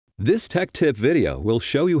This tech tip video will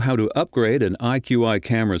show you how to upgrade an IQI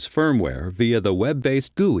camera's firmware via the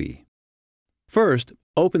web-based GUI. First,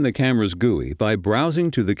 open the camera's GUI by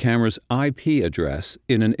browsing to the camera's IP address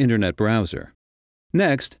in an internet browser.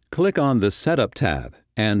 Next, click on the Setup tab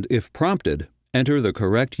and, if prompted, enter the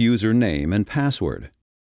correct username and password.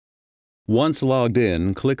 Once logged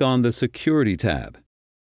in, click on the Security tab.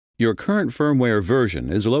 Your current firmware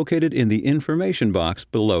version is located in the information box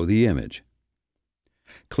below the image.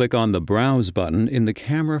 Click on the Browse button in the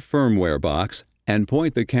Camera Firmware box and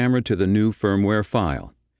point the camera to the new firmware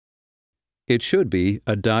file. It should be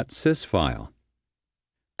a .sys file.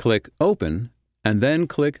 Click Open and then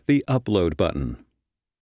click the Upload button.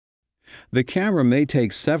 The camera may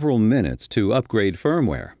take several minutes to upgrade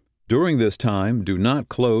firmware. During this time, do not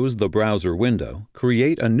close the browser window,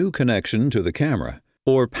 create a new connection to the camera,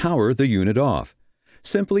 or power the unit off.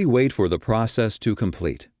 Simply wait for the process to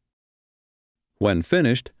complete. When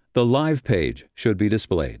finished, the Live page should be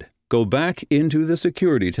displayed. Go back into the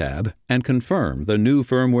Security tab and confirm the new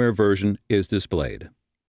firmware version is displayed.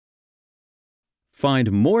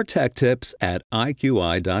 Find more tech tips at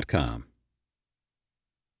iqi.com.